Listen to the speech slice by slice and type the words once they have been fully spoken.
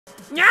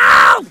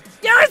No!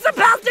 You were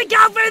supposed to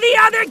go for the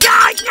other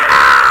guy!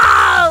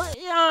 No!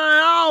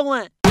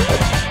 Oh!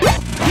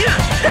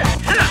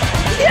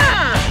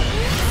 Yeah!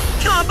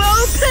 Combo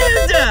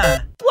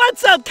Panda!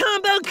 What's up,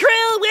 Combo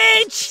Crew?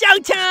 It's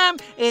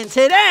showtime! And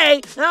today,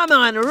 I'm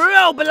on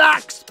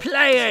Roblox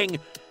playing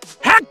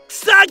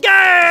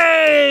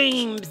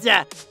Hexagames!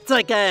 It's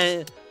like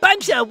a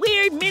bunch of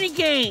weird mini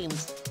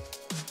games.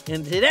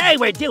 And today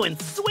we're doing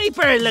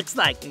Sweeper, it looks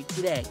like.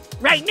 Today.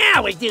 Right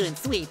now we're doing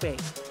Sweeper.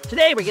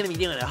 Today we're gonna be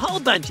doing a whole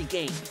bunch of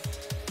games.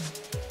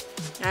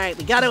 Alright,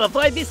 we gotta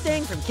avoid this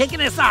thing from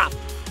kicking us off.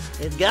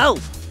 Let's go.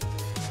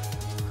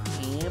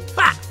 And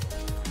bop!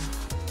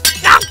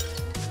 Oh!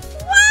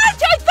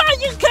 What? I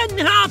thought you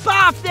couldn't hop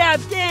off that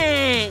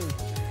thing!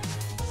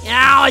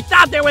 Oh, I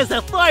thought there was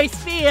a force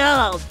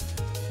field!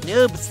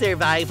 Noob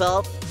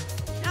survival.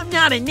 I'm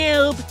not a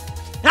noob.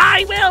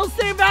 I will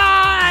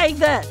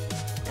survive!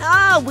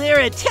 Oh,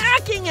 we're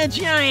attacking a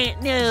giant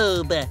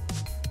noob!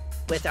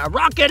 With our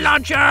rocket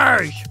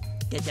launchers!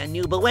 Get that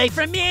noob away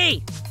from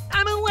me!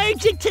 I'm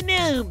allergic to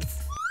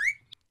noobs!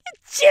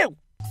 Achoo!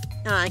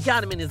 Oh, I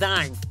got him in his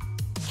arms.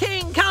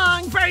 King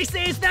Kong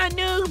versus the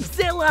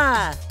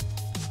Noobzilla!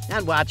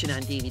 I'm watching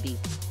on DVD.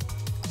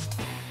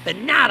 But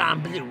not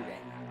on Blu-ray.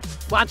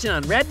 Watching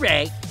on Red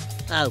Ray.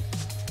 Oh,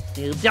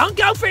 noob, don't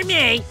go for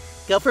me!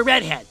 Go for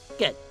Redhead.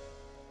 Good.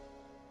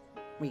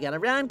 We gotta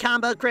run,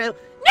 Combo Crew.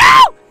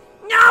 No!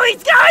 No,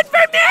 he's going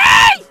for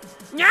me!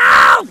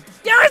 No!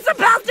 You were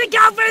supposed to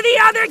go for the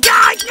other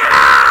guy!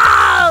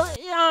 No!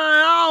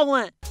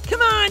 Oh!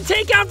 Come on,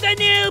 take out the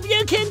noob!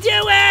 You can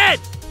do it!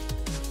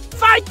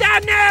 Fight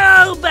that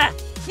noob!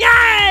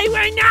 Yay!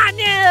 We're not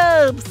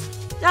noobs!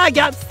 I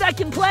got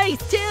second place,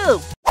 too!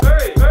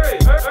 Hurry!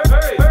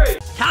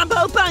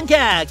 Combo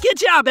Bunga! Good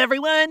job,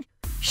 everyone!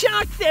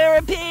 Shock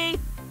therapy!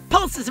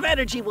 Pulses of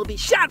energy will be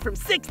shot from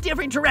 6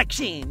 different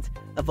directions.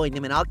 Avoid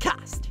them at all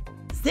costs.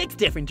 6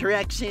 different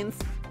directions?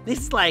 This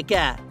is like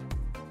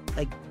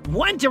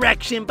one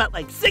direction, but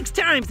like 6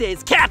 times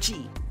as catchy.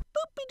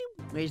 Boop-a-doo.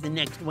 Where's the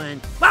next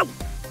one? Whoa!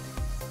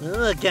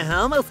 Look, it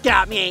almost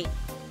got me.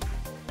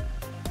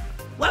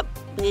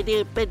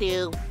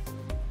 Whoop-a-doo-ba-doo.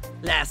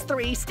 Last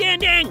 3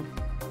 standing.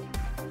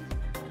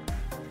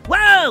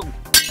 Whoa!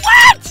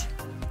 What?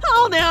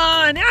 Hold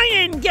on, I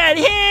didn't get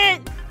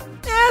hit.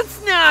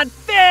 That's not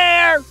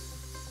fair.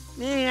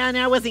 Man,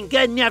 I wasn't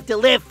good enough to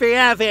live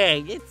forever.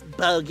 It's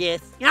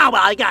bogus. Oh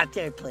well, I got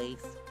 3rd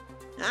place.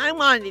 I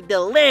wanted to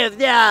live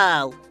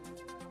though.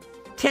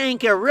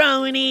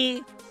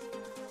 Tankaroni.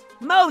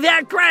 Mow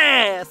that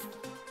grass.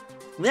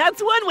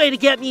 That's one way to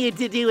get me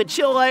to do a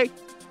chore.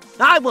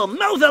 I will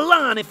mow the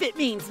lawn if it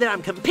means that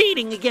I'm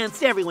competing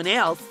against everyone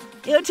else.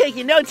 It'll take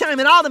you no time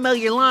at all to mow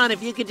your lawn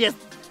if you could just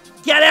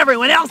get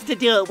everyone else to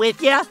do it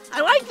with you.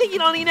 I like that you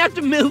don't even have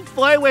to move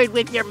forward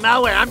with your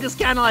mower. I'm just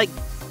kind of like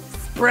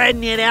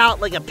spreading it out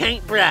like a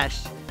paintbrush.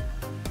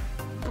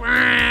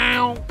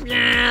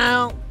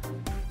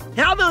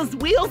 How those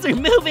wheels are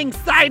moving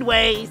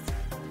sideways.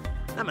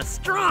 I'm a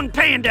strong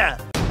panda.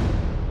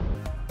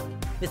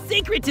 The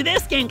secret to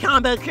this game,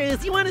 Combo Crew,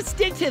 is you want to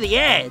stick to the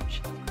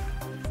edge.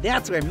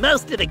 That's where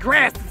most of the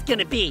grass is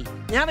gonna be.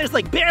 Now there's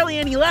like barely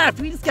any left.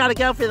 We just gotta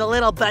go for the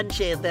little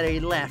bunches that are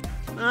left.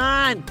 Come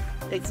on,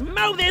 let's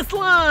mow this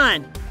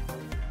lawn.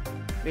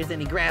 Where's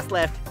any grass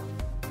left?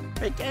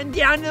 We're getting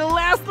down to the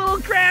last little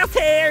grass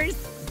hairs.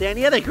 Is there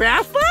any other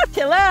grass left?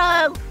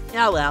 Hello?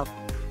 Oh well.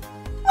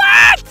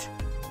 What?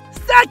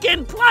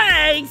 2nd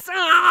place!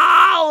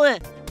 Oh!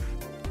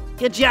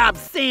 Good job,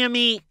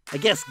 Sammy. I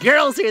guess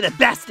girls are the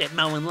best at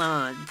mowing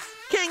lawns.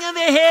 King of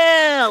the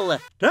Hill!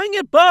 Dang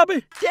it,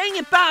 Bobby! Dang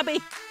it, Bobby!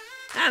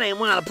 I didn't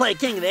want to play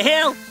King of the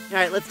Hill. All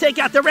right, let's take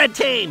out the red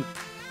team.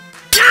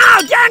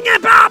 No, dang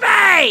it,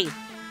 Bobby!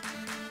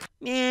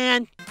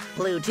 Man,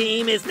 blue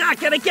team is not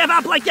gonna give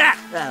up like that.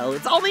 Oh,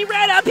 it's only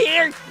red up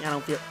here. I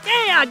don't feel.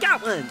 Yeah, I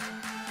got one.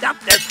 Yep,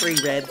 that's 3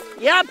 reds.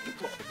 Yep.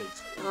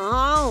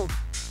 Oh,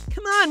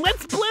 come on,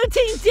 what's blue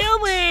team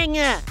doing?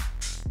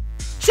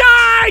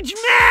 Charge,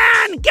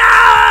 man,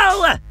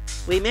 go!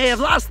 We may have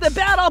lost the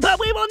battle, but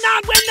we will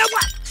not win the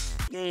war.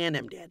 And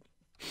I'm dead.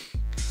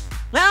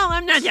 Well,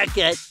 I'm not that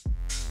good.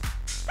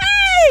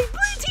 Hey,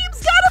 blue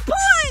team's got a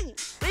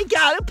point. We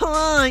got a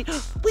point.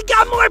 We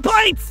got more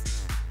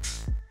points.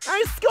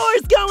 Our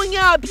score's going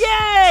up.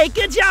 Yay,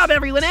 good job,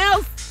 everyone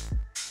else.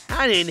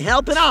 I didn't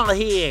help at all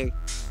here.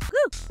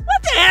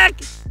 What the heck?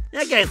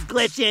 That guy's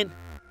glitching.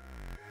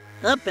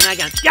 Up, and I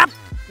got,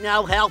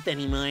 no health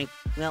anymore.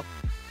 Well,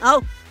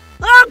 oh,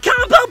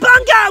 Combo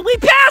Bunga, we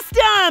passed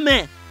him!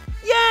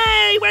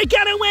 Yay, we're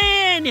gonna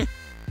win!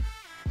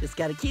 Just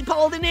gotta keep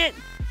holding it.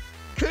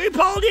 Keep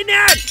holding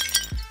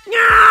it!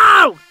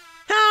 No!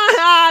 Ha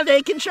ha,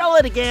 they control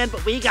it again,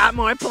 but we got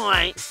more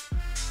points.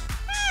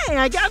 Hey,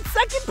 I got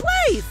 2nd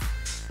place.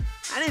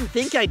 I didn't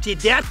think I did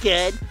that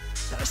good.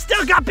 But I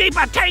still got beat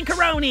by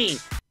Tankaroni.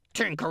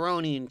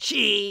 Tankaroni and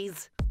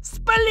cheese.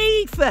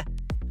 Spaleef!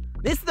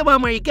 This is the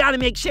one where you gotta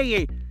make sure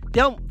you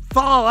don't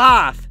fall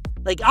off.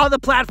 Like all the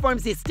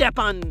platforms you step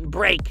on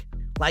break.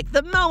 Like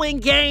the mowing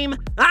game,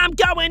 I'm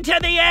going to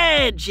the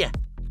edge.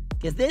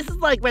 Because this is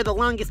like where the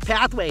longest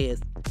pathway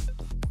is.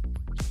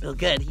 Oh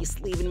good, he's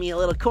leaving me a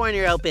little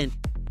corner open.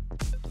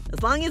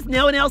 As long as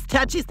no one else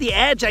touches the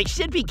edge, I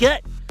should be good.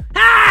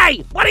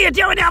 Hey! What are you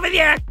doing over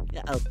there?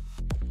 Uh-oh.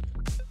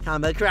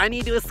 Combo crew, I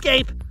need to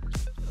escape.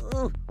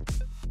 Oh.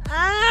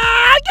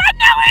 I got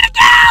nowhere to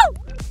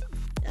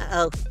go!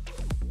 Uh-oh.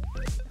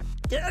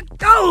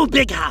 Go,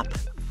 big hop.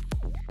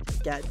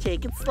 Gotta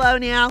take it slow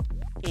now.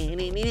 And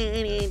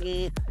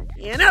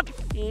up.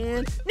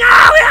 And no!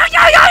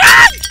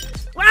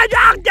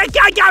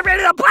 I got rid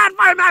of the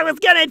platform I was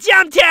gonna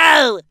jump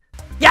to!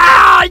 Yeah,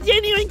 I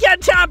didn't even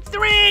get top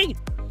 3!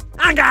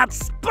 I got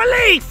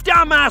spleefed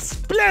on my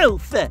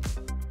sploof!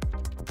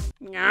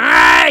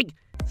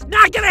 It's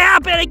not gonna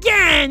happen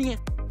again!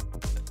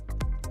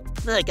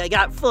 Look, I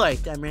got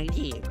 4th. I'm right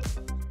here.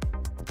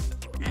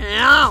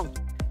 Ow!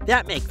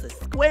 That makes a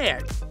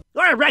square,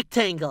 or a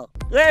rectangle,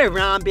 or a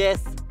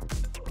rhombus,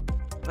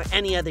 or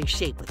any other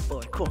shape with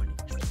 4 corners.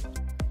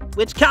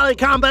 Which color,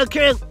 combo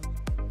crew?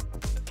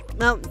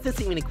 Well, this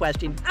isn't even a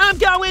question. I'm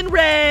going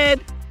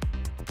red!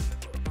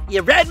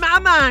 You read my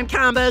mind,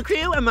 combo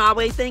crew. I'm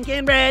always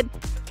thinking red.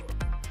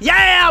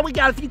 Yeah, we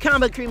got a few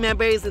combo crew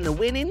members in the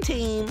winning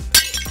team.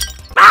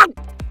 Oh!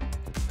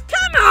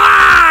 Come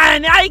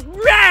on!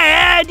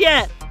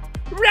 Red!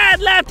 Red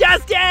left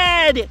us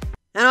dead!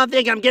 I don't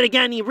think I'm gonna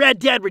get any Red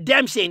Dead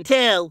Redemption,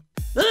 too.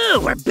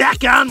 Ooh, we're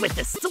back on with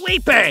the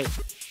sweeper.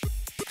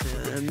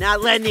 I'm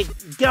not letting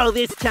it go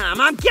this time.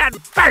 I'm getting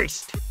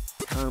first.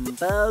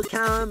 Combo,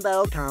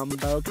 combo,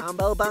 combo,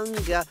 combo,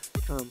 bunga.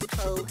 Combo,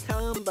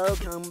 combo,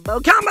 combo,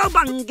 combo,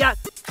 bunga.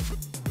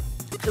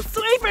 The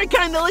sweeper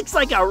kind of looks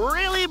like a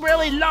really,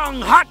 really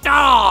long hot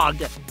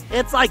dog.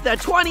 It's like the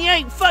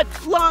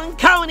 28-foot long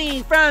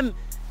Coney from,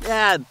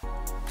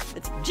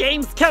 it's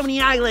James Coney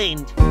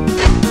Island.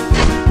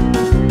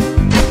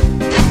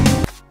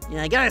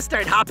 Yeah, I gotta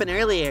start hopping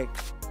earlier.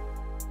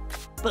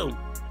 Boom.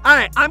 All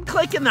right, I'm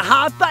clicking the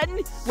hop button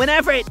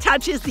whenever it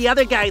touches the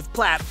other guy's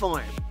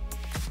platform.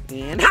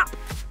 And hop,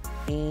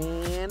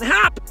 and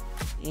hop,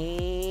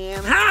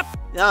 and hop.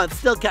 Oh, it's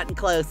still cutting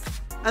close.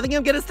 I think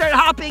I'm gonna start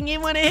hopping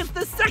even when it hits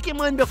the second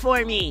one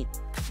before me.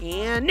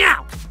 And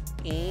now,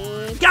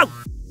 and go,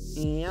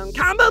 and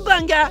combo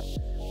bunga.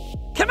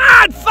 Come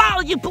on,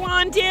 fall, you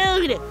blonde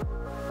dude.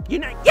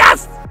 You're not,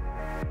 yes,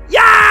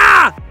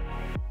 yeah.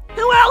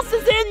 Who else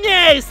is in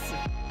this?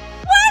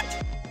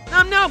 What?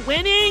 I'm not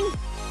winning?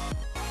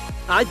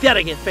 I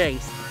better get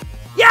first.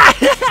 Yeah!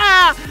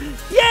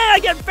 Yeah, I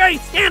get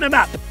first. Stand him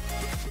up.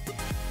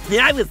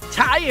 Yeah, I was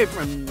tired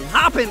from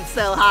hopping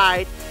so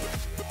hard.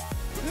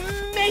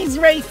 Maze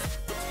race.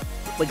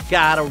 We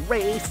gotta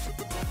race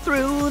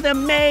through the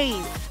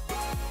maze.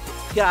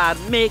 Gotta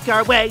make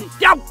our way.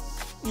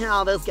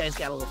 Oh, those guys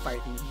got a little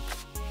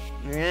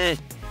farty.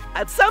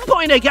 At some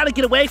point, I gotta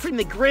get away from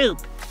the group.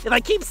 If I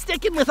keep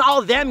sticking with all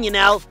of them, you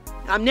know,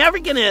 I'm never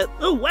gonna...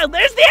 Ooh, well,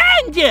 there's the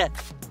end!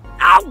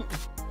 Ow!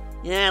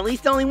 Yeah, at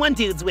least only one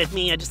dude's with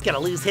me. I just gotta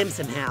lose him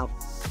somehow.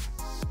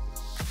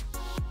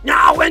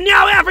 No, and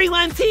now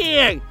everyone's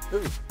here!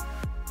 Ooh.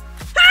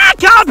 Ah,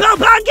 combo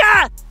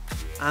bunga!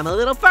 I'm a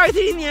little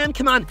farther than them.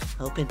 Come on,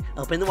 open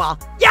the wall.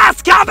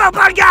 Yes, combo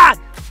bunga!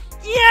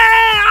 Yeah,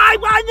 I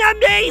won the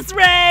maze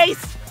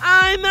race!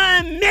 I'm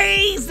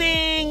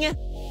amazing!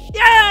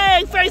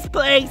 Yay, first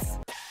place!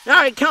 All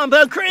right,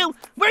 combo crew,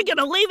 we're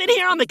gonna leave it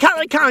here on the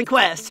Color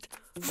Conquest.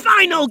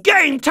 Final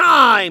game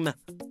time!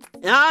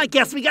 I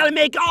guess we gotta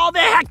make all the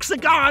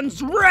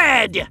hexagons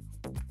red.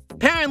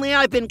 Apparently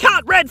I've been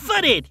caught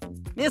red-footed.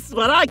 This is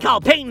what I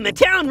call painting the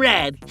town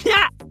red.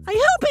 I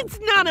hope it's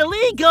not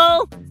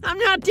illegal. I'm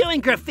not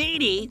doing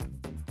graffiti.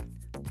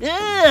 Ew.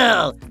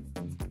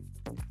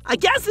 I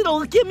guess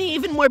it'll give me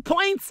even more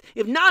points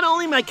if not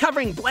only am I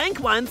covering blank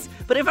ones,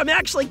 but if I'm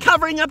actually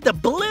covering up the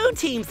blue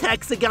team's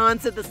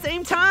hexagons at the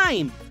same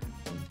time.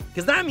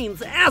 Because that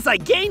means as I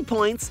gain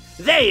points,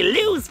 they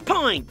lose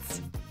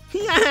points.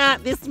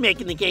 This is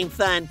making the game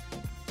fun.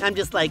 I'm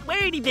just like,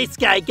 where did this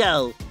guy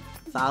go?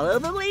 Follow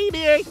the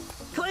leader.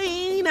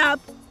 Clean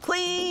up,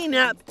 clean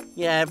up.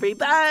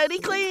 Everybody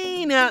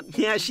clean up.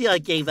 Yeah, she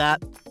gave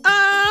up.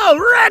 Oh,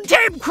 red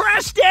team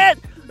crushed it.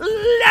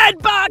 Led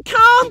by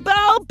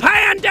Combo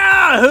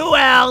Panda! Who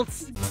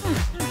else?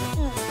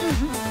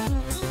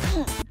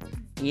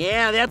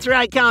 Yeah, that's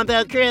right,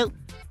 Combo Crew.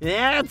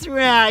 That's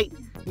right.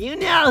 You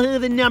know who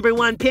the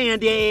 #1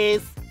 panda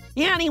is.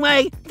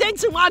 Anyway,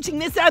 thanks for watching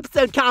this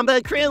episode, Combo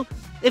Crew.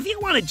 If you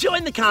want to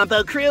join the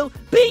Combo Crew,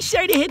 be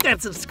sure to hit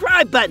that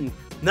subscribe button.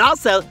 And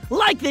also,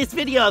 like this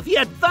video if you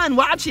had fun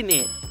watching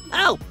it.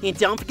 Oh, and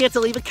don't forget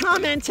to leave a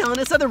comment telling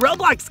us other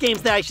Roblox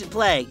games that I should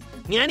play.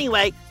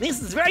 Anyway,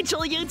 this is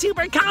virtual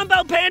YouTuber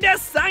Combo Panda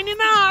signing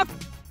off.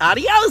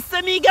 Adios,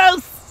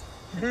 amigos!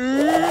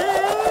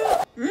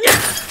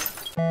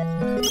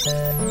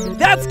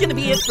 That's gonna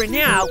be it for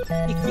now.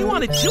 If you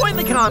want to join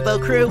the Combo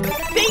Crew,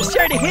 be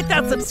sure to hit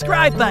that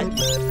subscribe button.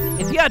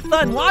 If you had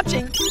fun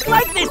watching,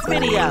 like this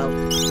video.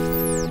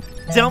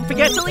 Don't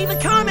forget to leave a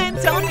comment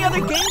telling me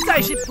other games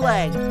I should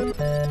play.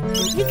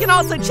 You can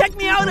also check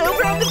me out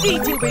over on the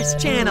VTubers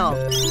channel.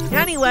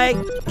 Anyway,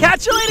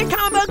 catch you later,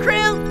 Combo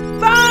Crew!